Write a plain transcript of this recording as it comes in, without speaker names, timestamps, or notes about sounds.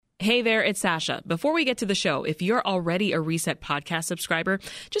Hey there, it's Sasha. Before we get to the show, if you're already a Reset podcast subscriber,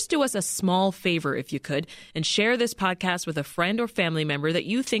 just do us a small favor if you could and share this podcast with a friend or family member that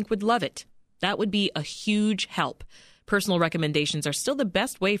you think would love it. That would be a huge help. Personal recommendations are still the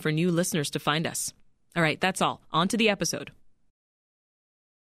best way for new listeners to find us. All right, that's all. On to the episode.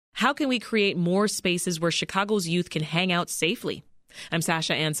 How can we create more spaces where Chicago's youth can hang out safely? I'm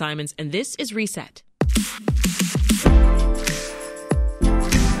Sasha Ann Simons, and this is Reset.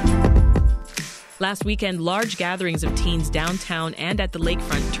 Last weekend, large gatherings of teens downtown and at the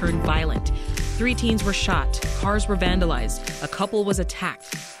lakefront turned violent. 3 teens were shot, cars were vandalized, a couple was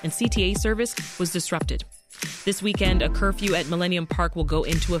attacked, and CTA service was disrupted. This weekend, a curfew at Millennium Park will go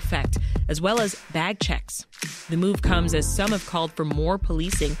into effect, as well as bag checks. The move comes as some have called for more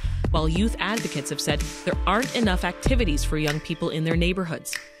policing, while youth advocates have said there aren't enough activities for young people in their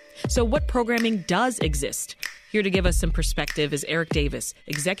neighborhoods. So what programming does exist? Here to give us some perspective is Eric Davis,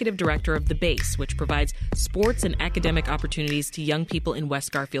 Executive Director of The Base, which provides sports and academic opportunities to young people in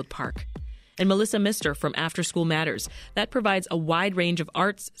West Garfield Park. And Melissa Mister from After School Matters, that provides a wide range of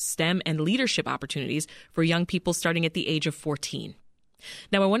arts, STEM, and leadership opportunities for young people starting at the age of 14.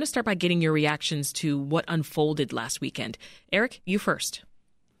 Now, I want to start by getting your reactions to what unfolded last weekend. Eric, you first.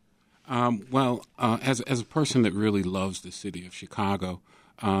 As a person that really loves the city of Chicago,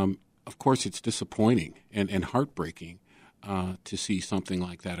 of course, it's disappointing and heartbreaking to see something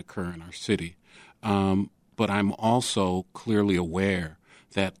like that occur in our city. But I'm also clearly aware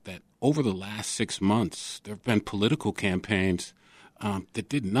that over the last 6 months, there have been political campaigns that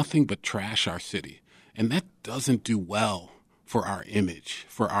did nothing but trash our city. And that doesn't do well for our image,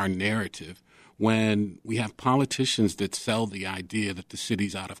 for our narrative, when we have politicians that sell the idea that the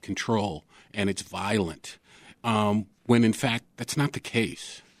city's out of control and it's violent, when in fact that's not the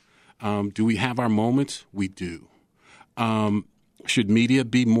case. Do we have our moments? We do. Should media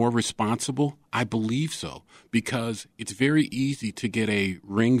be more responsible? I believe so, because it's very easy to get a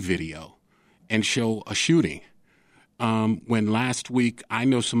ring video and show a shooting. When last week, I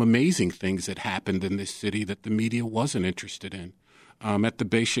know some amazing things that happened in this city that the media wasn't interested in. At the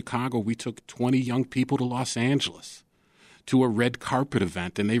Base Chicago, we took 20 young people to Los Angeles to a red carpet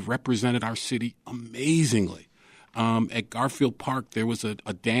event, and they represented our city amazingly. At Garfield Park, there was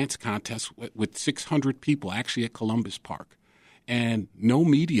a dance contest with 600 people, actually at Columbus Park, and no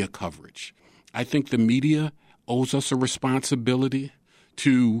media coverage. I think the media owes us a responsibility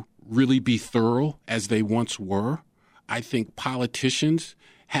to really be thorough as they once were. I think politicians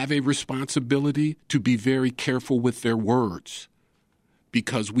have a responsibility to be very careful with their words,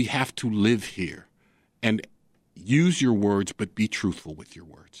 because we have to live here and use your words, but be truthful with your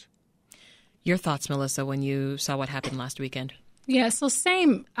words. Your thoughts, Melissa, when you saw what happened last weekend? Yeah, so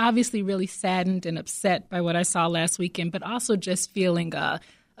same, obviously really saddened and upset by what I saw last weekend, but also just feeling a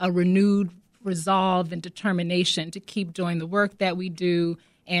renewed resolve and determination to keep doing the work that we do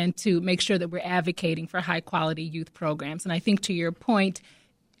and to make sure that we're advocating for high-quality youth programs. And I think to your point,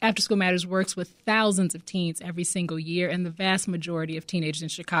 After School Matters works with thousands of teens every single year, and the vast majority of teenagers in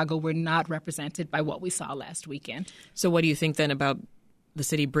Chicago were not represented by what we saw last weekend. So what do you think then about the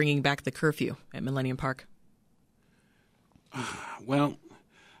city bringing back the curfew at Millennium Park? Well,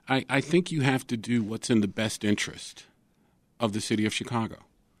 I think you have to do what's in the best interest of the city of Chicago.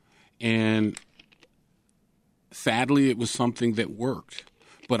 And sadly, it was something that worked.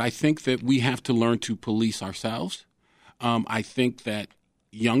 But I think that we have to learn to police ourselves. I think that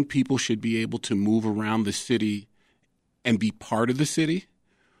young people should be able to move around the city and be part of the city.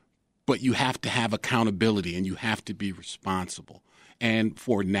 But you have to have accountability and you have to be responsible. And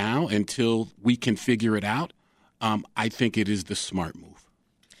for now, until we can figure it out, I think it is the smart move.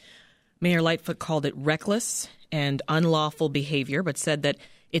 Mayor Lightfoot called it reckless and unlawful behavior, but said that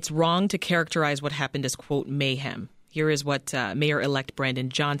it's wrong to characterize what happened as, quote, mayhem. Here is what Mayor-elect Brandon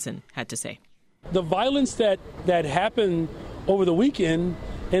Johnson had to say. The violence that happened over the weekend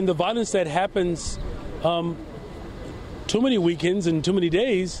and the violence that happens too many weekends and too many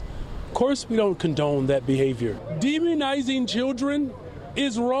days, of course we don't condone that behavior. Demonizing children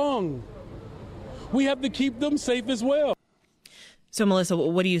is wrong. We have to keep them safe as well. So, Melissa,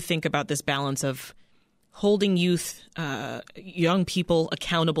 what do you think about this balance of holding youth, young people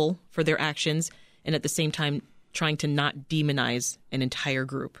accountable for their actions and at the same time trying to not demonize an entire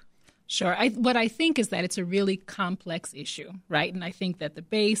group? Sure. What I think is that it's a really complex issue, right? And I think that the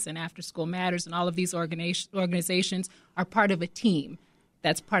Base and After School Matters and all of these organizations are part of a team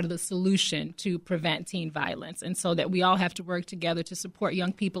that's part of the solution to prevent teen violence. And so that we all have to work together to support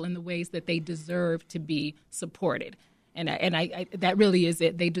young people in the ways that they deserve to be supported. And I that really is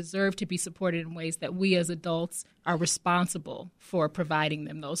it. They deserve to be supported in ways that we as adults are responsible for providing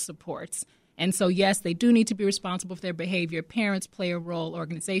them those supports. And so, yes, they do need to be responsible for their behavior. Parents play a role.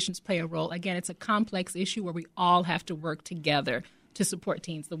 Organizations play a role. Again, it's a complex issue where we all have to work together to support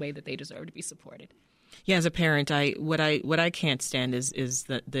teens the way that they deserve to be supported. Yeah, as a parent, what I can't stand is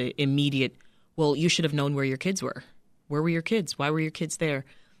the immediate, well, you should have known where your kids were. Where were your kids? Why were your kids there?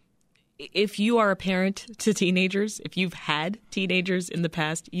 If you are a parent to teenagers, if you've had teenagers in the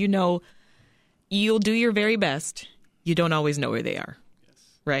past, you know you'll do your very best. You don't always know where they are,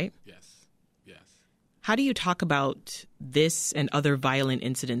 right? Yes. How do you talk about this and other violent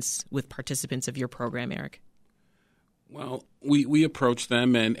incidents with participants of your program, Eric? Well, we approach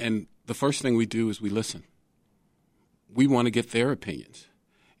them, and the first thing we do is we listen. We want to get their opinions.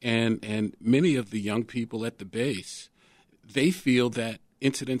 And many of the young people at the base, they feel that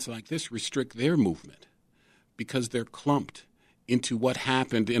incidents like this restrict their movement because they're clumped into what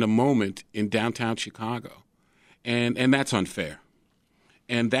happened in a moment in downtown Chicago. And that's unfair.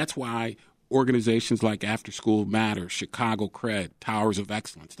 And that's why organizations like After School Matters, Chicago Cred, Towers of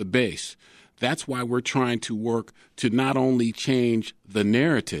Excellence, the base, that's why we're trying to work to not only change the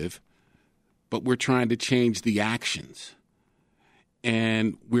narrative, but we're trying to change the actions.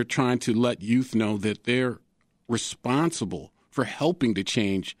 And we're trying to let youth know that they're responsible for helping to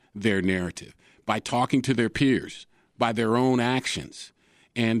change their narrative by talking to their peers, by their own actions.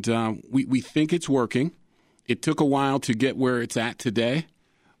 And we think it's working. It took a while to get where it's at today,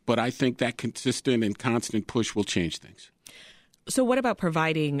 but I think that consistent and constant push will change things. So what about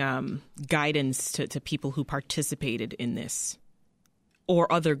providing guidance to people who participated in this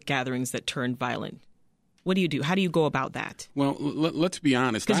or other gatherings that turned violent? What do you do? How do you go about that? Well, let's be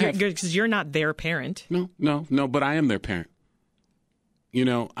honest. Because you're not their parent. No, but I am their parent. You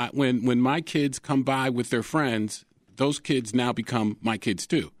know, when my kids come by with their friends, those kids now become my kids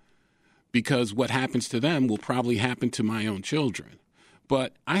too. Because what happens to them will probably happen to my own children.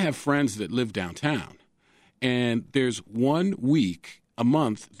 But I have friends that live downtown. And there's 1 week a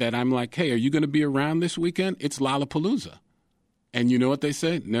month that I'm like, hey, are you going to be around this weekend? It's Lollapalooza. And you know what they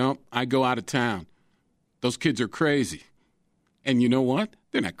say? No, I go out of town. Those kids are crazy. And you know what?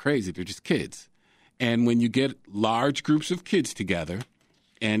 They're not crazy. They're just kids. And when you get large groups of kids together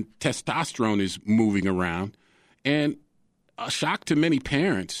and testosterone is moving around, and a shock to many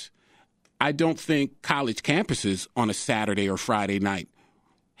parents, I don't think college campuses on a Saturday or Friday night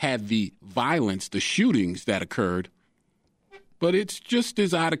had the violence, the shootings that occurred, but it's just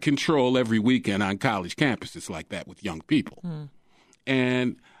as out of control every weekend on college campuses like that with young people.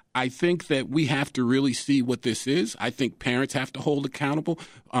 And I think that we have to really see what this is. I think parents have to hold accountable,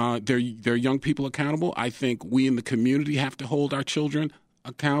 their young people accountable. I think we in the community have to hold our children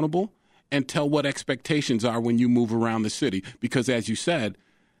accountable and tell what expectations are when you move around the city. Because as you said,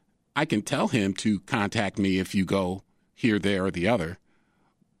 I can tell him to contact me if you go here, there, or the other.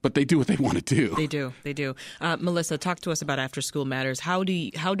 But they do what they want to do. They do. Melissa, talk to us about After School Matters. How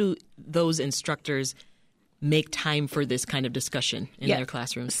do those instructors make time for this kind of discussion in their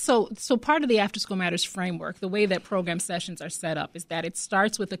classrooms? So part of the After School Matters framework, the way that program sessions are set up is that it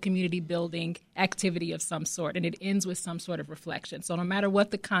starts with a community building activity of some sort, and it ends with some sort of reflection. So no matter what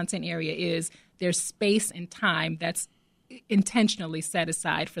the content area is, there's space and time that's intentionally set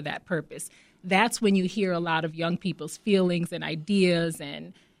aside for that purpose. That's when you hear a lot of young people's feelings and ideas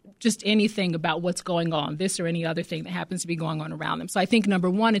and just anything about what's going on, this or any other thing that happens to be going on around them. So I think, number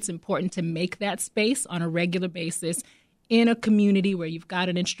one, it's important to make that space on a regular basis in a community where you've got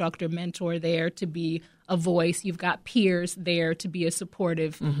an instructor, mentor there to be a voice. You've got peers there to be a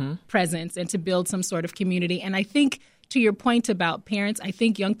supportive presence and to build some sort of community. And I think, to your point about parents, I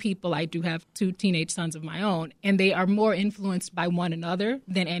think young people, I do have 2 teenage sons of my own, and they are more influenced by one another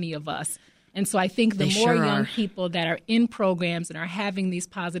than any of us. And so I think the more young people that are in programs and are having these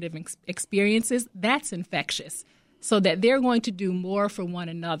positive experiences, that's infectious, so that they're going to do more for one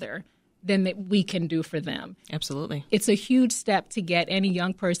another than that we can do for them. Absolutely. It's a huge step to get any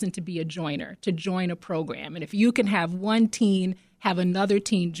young person to be a joiner, to join a program. And if you can have one teen have another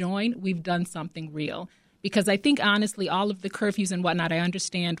teen join, we've done something real. Because I think, honestly, all of the curfews and whatnot, I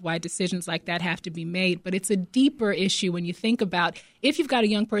understand why decisions like that have to be made. But it's a deeper issue when you think about if you've got a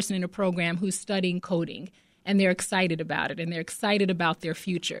young person in a program who's studying coding and they're excited about it and they're excited about their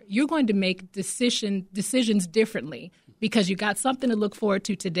future, you're going to make decisions differently because you got something to look forward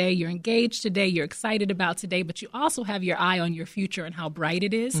to today. You're engaged today. You're excited about today. But you also have your eye on your future and how bright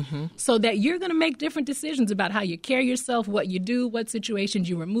it is, so that you're going to make different decisions about how you carry yourself, what you do, what situations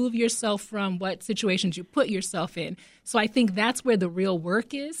you remove yourself from, what situations you put yourself in. So I think that's where the real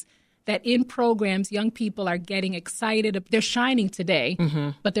work is. that in programs, young people are getting excited. They're shining today,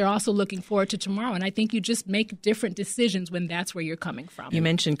 but they're also looking forward to tomorrow. And I think you just make different decisions when that's where you're coming from. You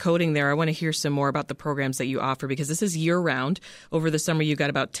mentioned coding there. I want to hear some more about the programs that you offer, because this is year-round. Over the summer, you've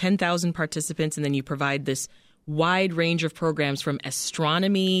got about 10,000 participants, and then you provide this wide range of programs from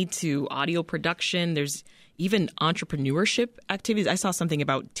astronomy to audio production. There's even entrepreneurship activities. I saw something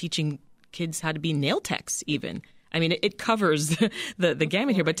about teaching kids how to be nail techs even. I mean, it covers the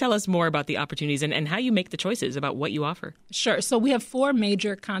gamut here, but tell us more about the opportunities and how you make the choices about what you offer. Sure. So we have 4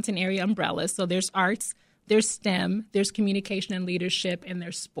 major content area umbrellas. So there's arts, there's STEM, there's communication and leadership, and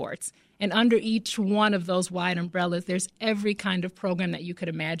there's sports. And under each one of those wide umbrellas, there's every kind of program that you could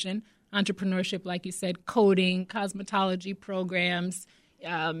imagine. Entrepreneurship, like you said, coding, cosmetology programs,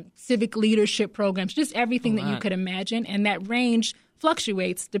 civic leadership programs, just everything that you could imagine. And that range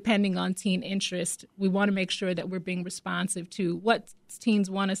fluctuates depending on teen interest. We want to make sure that we're being responsive to what teens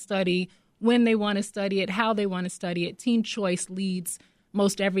want to study, when they want to study it, how they want to study it. Teen choice leads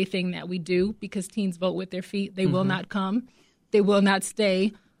most everything that we do because teens vote with their feet. They will not come. They will not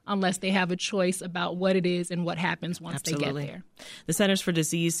stay unless they have a choice about what it is and what happens once they get there. The Centers for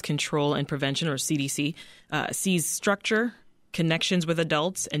Disease Control and Prevention, or CDC, sees structure, connections with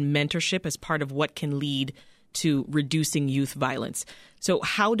adults, and mentorship as part of what can lead to reducing youth violence. So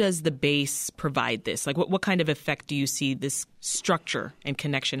how does the base provide this? Like, what kind of effect do you see this structure and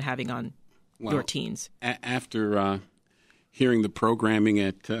connection having on your teens? After hearing the programming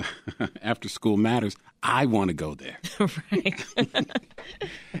at After School Matters, I want to go there. Right.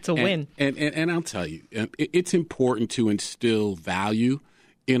 It's a win. And I'll tell you, it's important to instill value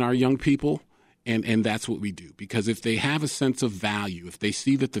in our young people. And that's what we do. Because if they have a sense of value, if they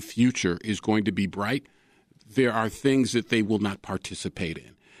see that the future is going to be bright, there are things that they will not participate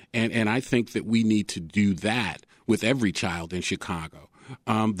in. And I think that we need to do that with every child in Chicago.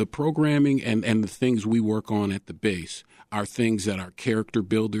 The programming and the things we work on at the base are things that are character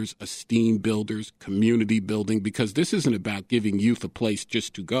builders, esteem builders, community building, because this isn't about giving youth a place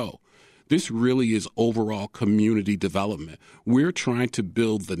just to go. This really is overall community development. We're trying to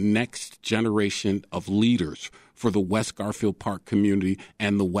build the next generation of leaders for the West Garfield Park community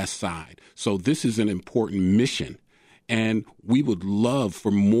and the West Side. So this is an important mission. And we would love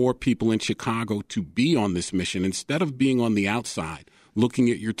for more people in Chicago to be on this mission instead of being on the outside, looking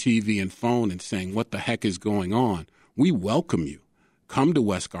at your TV and phone and saying, what the heck is going on? We welcome you. Come to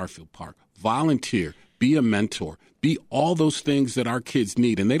West Garfield Park, volunteer, be a mentor, be all those things that our kids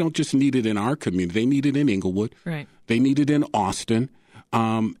need. And they don't just need it in our community. They need it in Inglewood. Right. They need it in Austin.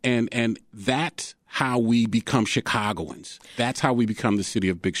 And that's how we become Chicagoans. That's how we become the city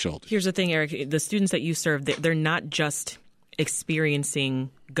of big shoulders. Here's the thing, Eric. The students that you serve, they're not just experiencing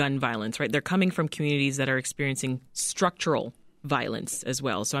gun violence, right? They're coming from communities that are experiencing structural violence as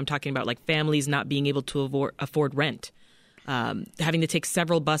well. So I'm talking about like families not being able to afford rent, having to take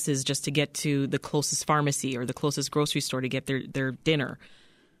several buses just to get to the closest pharmacy or the closest grocery store to get their dinner,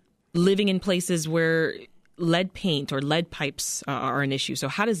 living in places where lead paint or lead pipes are an issue. So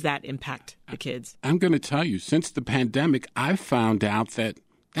how does that impact the kids? I'm going to tell you, since the pandemic, I've found out that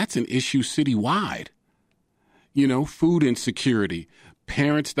that's an issue citywide. You know, food insecurity,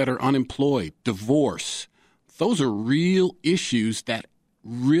 parents that are unemployed, divorce. Those are real issues that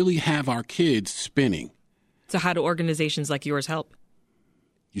really have our kids spinning. So how do organizations like yours help?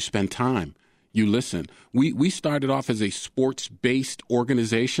 You spend time. You listen. We started off as a sports-based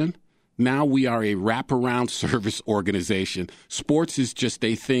organization. Now we are a wraparound service organization. Sports is just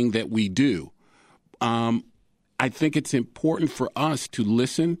a thing that we do. I think it's important for us to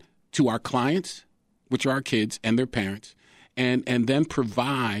listen to our clients, which are our kids and their parents, and then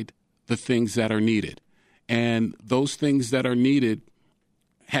provide the things that are needed. And those things that are needed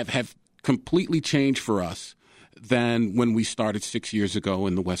have completely changed for us than when we started 6 years ago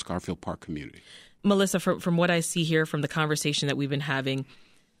in the West Garfield Park community. Melissa, from what I see here from the conversation that we've been having,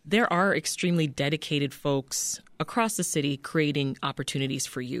 there are extremely dedicated folks across the city creating opportunities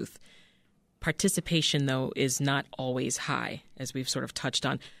for youth. Participation, though, is not always high, as we've sort of touched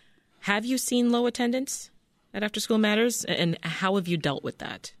on. Have you seen low attendance at After School Matters, and how have you dealt with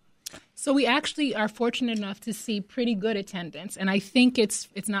that? So we actually are fortunate enough to see pretty good attendance, and I think it's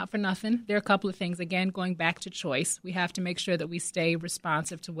not for nothing. There are a couple of things. Again, going back to choice, we have to make sure that we stay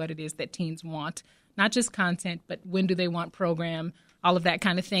responsive to what it is that teens want, not just content, but when do they want program, all of that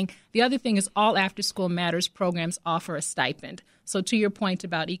kind of thing. The other thing is all After School Matters programs offer a stipend. So to your point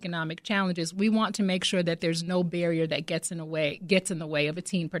about economic challenges, we want to make sure that there's no barrier that gets in the way of a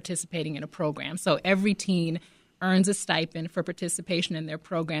teen participating in a program. So every teen earns a stipend for participation in their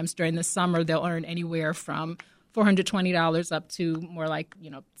programs. During the summer, they'll earn anywhere from $420 up to more like,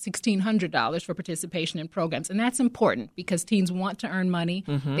 $1,600 for participation in programs. And that's important because teens want to earn money.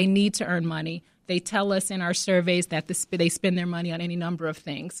 Mm-hmm. They need to earn money. They tell us in our surveys that they spend their money on any number of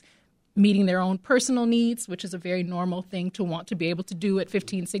things. Meeting their own personal needs, which is a very normal thing to want to be able to do at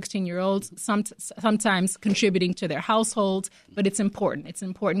 15, 16-year-olds, sometimes contributing to their households, but it's important. It's an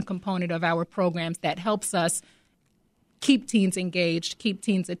important component of our programs that helps us keep teens engaged, keep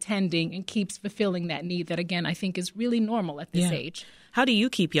teens attending, and keeps fulfilling that need that, again, I think is really normal at this age. How do you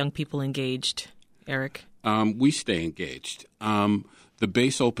keep young people engaged, Eric? We stay engaged. The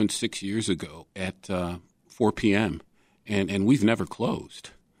base opened 6 years ago at 4 p.m., and we've never closed.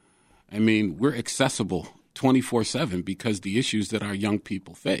 I mean, we're accessible 24/7 because the issues that our young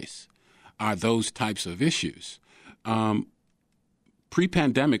people face are those types of issues.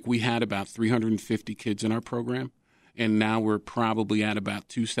 Pre-pandemic, we had about 350 kids in our program, and now we're probably at about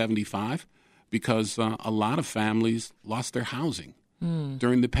 275 because a lot of families lost their housing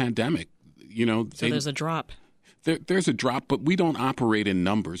during the pandemic. So there's a drop. There's a drop, but we don't operate in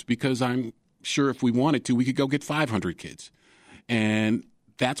numbers because I'm sure if we wanted to, we could go get 500 kids. And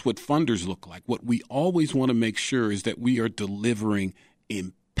that's what funders look like. What we always want to make sure is that we are delivering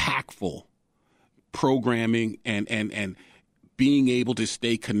impactful programming and being able to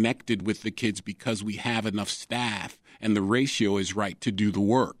stay connected with the kids because we have enough staff and the ratio is right to do the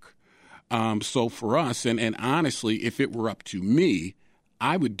work. So for us, and honestly, if it were up to me,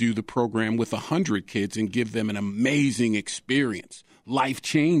 I would do the program with 100 kids and give them an amazing experience,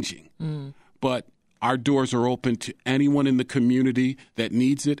 life-changing. But our doors are open to anyone in the community that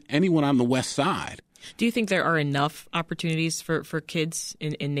needs it, anyone on the West Side. Do you think there are enough opportunities for kids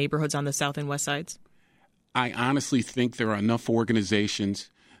in neighborhoods on the South and West Sides? I honestly think there are enough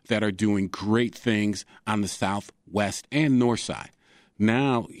organizations that are doing great things on the South, West, and North Side.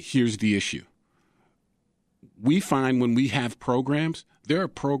 Now, here's the issue. We find when we have programs, there are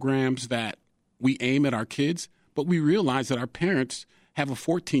programs that we aim at our kids, but we realize that our parents have a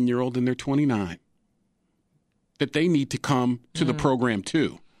 14-year-old and they're 29. That they need to come to the program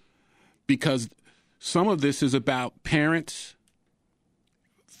too. Because some of this is about parents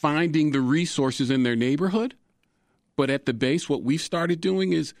finding the resources in their neighborhood. But at the base, what we've started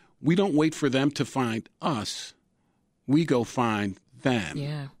doing is we don't wait for them to find us. We go find them.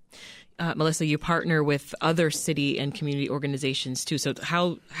 Yeah. Melissa, you partner with other city and community organizations too. So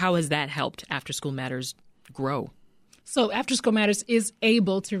how has that helped After School Matters grow? So After School Matters is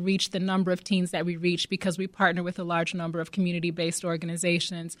able to reach the number of teens that we reach because we partner with a large number of community-based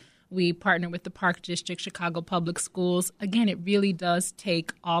organizations. We partner with the Park District, Chicago Public Schools. Again, it really does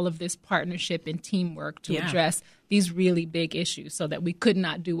take all of this partnership and teamwork to address these really big issues so that we could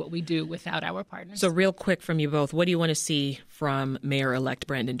not do what we do without our partners. So real quick from you both, what do you want to see from Mayor-elect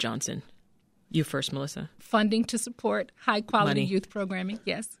Brandon Johnson? You first, Melissa. Funding to support high-quality youth programming,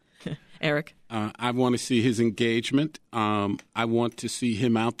 yes. Eric? I want to see his engagement. I want to see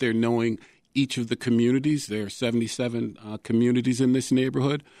him out there knowing each of the communities. There are 77 communities in this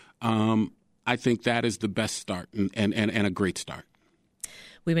neighborhood. I think that is the best start and a great start.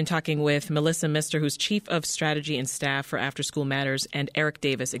 We've been talking with Melissa Mister, who's Chief of Strategy and Staff for After School Matters, and Eric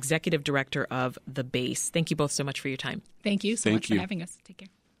Davis, Executive Director of The Base. Thank you both so much for your time. Thank you so much for having us. Take care.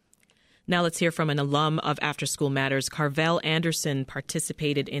 Now let's hear from an alum of After School Matters. Carvell Anderson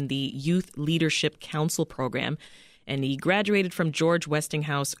participated in the Youth Leadership Council program, and he graduated from George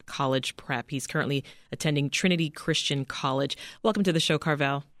Westinghouse College Prep. He's currently attending Trinity Christian College. Welcome to the show,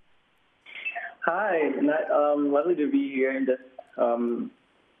 Carvell. Hi. Lovely to be here and just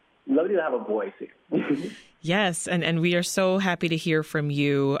lovely to have a voice. Yes, and we are so happy to hear from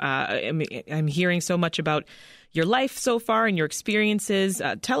you. I'm hearing so much about your life so far and your experiences.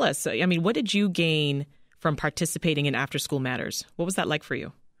 Tell us, what did you gain from participating in After School Matters? What was that like for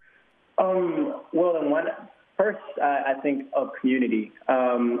you? First, I think of community.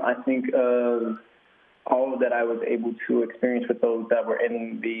 I think of all that I was able to experience with those that were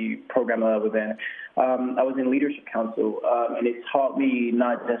in the program that I was in. I was in Leadership Council, and it taught me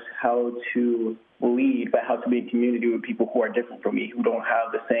not just how to lead, but how to be in community with people who are different from me, who don't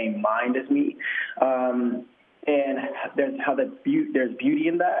have the same mind as me. And there's beauty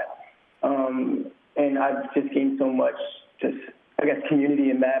in that. And I've just gained so much, community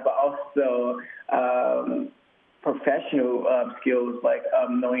in that, but also professional skills like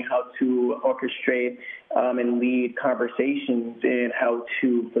knowing how to orchestrate and lead conversations and how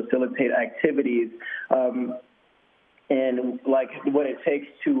to facilitate activities. And like what it takes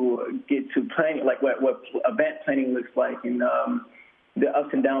to get to planning, like what event planning looks like, and the ups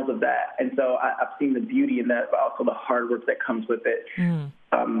and downs of that. And so I've seen the beauty in that, but also the hard work that comes with it,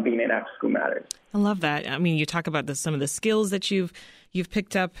 being an in After School Matters. I love that. I mean, you talk about some of the skills that you've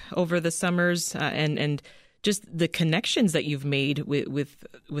picked up over the summers and just the connections that you've made with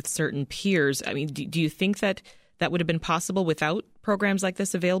certain peers. I mean, do you think that would have been possible without programs like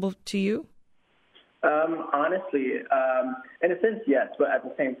this available to you? Honestly, in a sense, yes. But at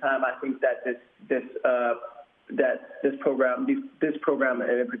the same time, I think that this program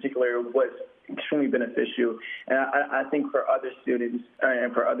in particular was extremely beneficial. And I think for other students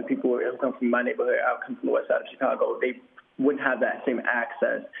and for other people who come from my neighborhood, I come from the west side of Chicago, they wouldn't have that same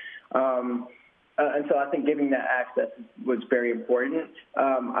access. And so I think giving that access was very important.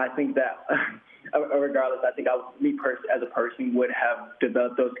 I think that regardless, I think as a person would have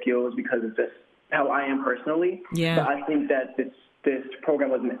developed those skills because of just how I am personally. Yeah. But I think that this program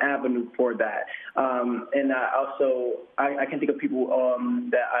was an avenue for that. And I can think of people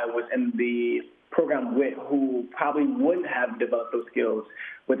that I was in the program with who probably wouldn't have developed those skills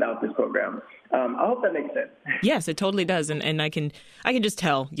without this program. I hope that makes sense. Yes, it totally does, and I can just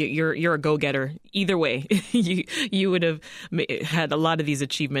tell you're a go-getter. Either way, you would have had a lot of these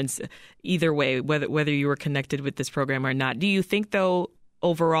achievements either way, whether you were connected with this program or not. Do you think, though,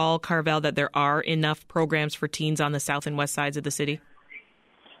 overall, Carvell, that there are enough programs for teens on the south and west sides of the city?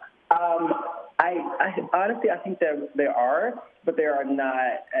 Honestly, I think there are, but they are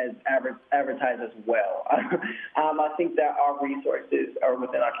not as advertised as well. I think that our resources are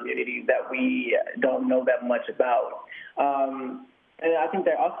within our community that we don't know that much about. And I think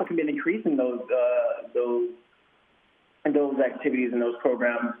there also can be an increase in those activities and those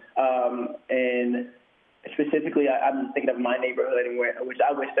programs. And specifically, I'm thinking of my neighborhood, in which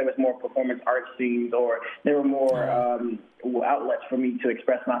I wish there was more performance art scenes, or there were more outlets for me to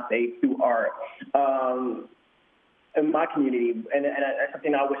express my faith through art in my community. And that's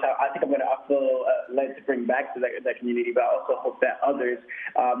something I think I'm going to also like to bring back to that community, but I also hope that others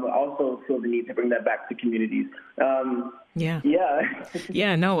will also feel the need to bring that back to communities.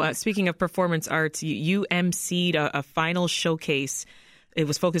 Speaking of performance arts, you emceed a final showcase. It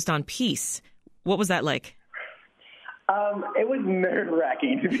was focused on peace. What was that like? It was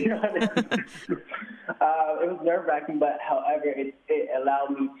nerve-wracking, to be honest. It was nerve-wracking, but however, it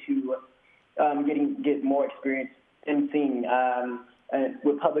allowed me to get more experience in singing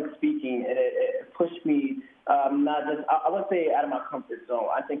with public speaking, and it pushed me not just, I wouldn't say out of my comfort zone.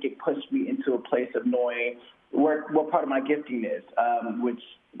 I think it pushed me into a place of knowing what part of my gifting is, which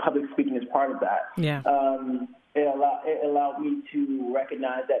public speaking is part of that. Yeah. It allowed me to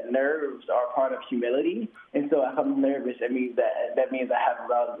recognize that nerves are part of humility, and so if I'm nervous, that means I have a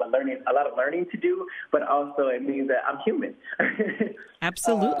lot of learning to do, but also it means that I'm human.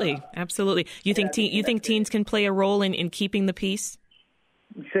 Absolutely. You think teens can play a role in keeping the peace?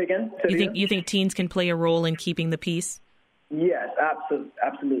 Say again. You think teens can play a role in keeping the peace? Yes,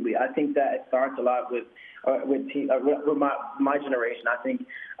 absolutely. I think that it starts a lot with my generation. I think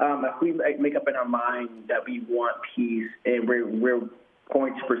if we make up in our mind that we want peace and we're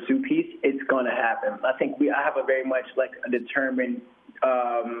going to pursue peace, it's going to happen. I think I have a very much like a determined.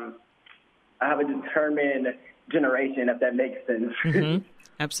 I have a determined generation, if that makes sense. Mm-hmm.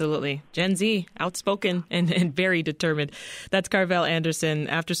 Absolutely. Gen Z, outspoken and very determined. That's Carvell Anderson,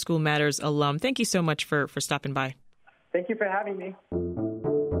 After School Matters alum. Thank you so much for stopping by. Thank you for having me.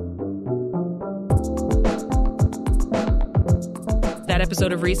 That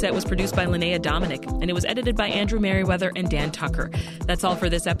episode of Reset was produced by Linnea Dominic, and it was edited by Andrew Merriweather and Dan Tucker. That's all for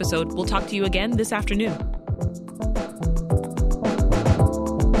this episode. We'll talk to you again this afternoon.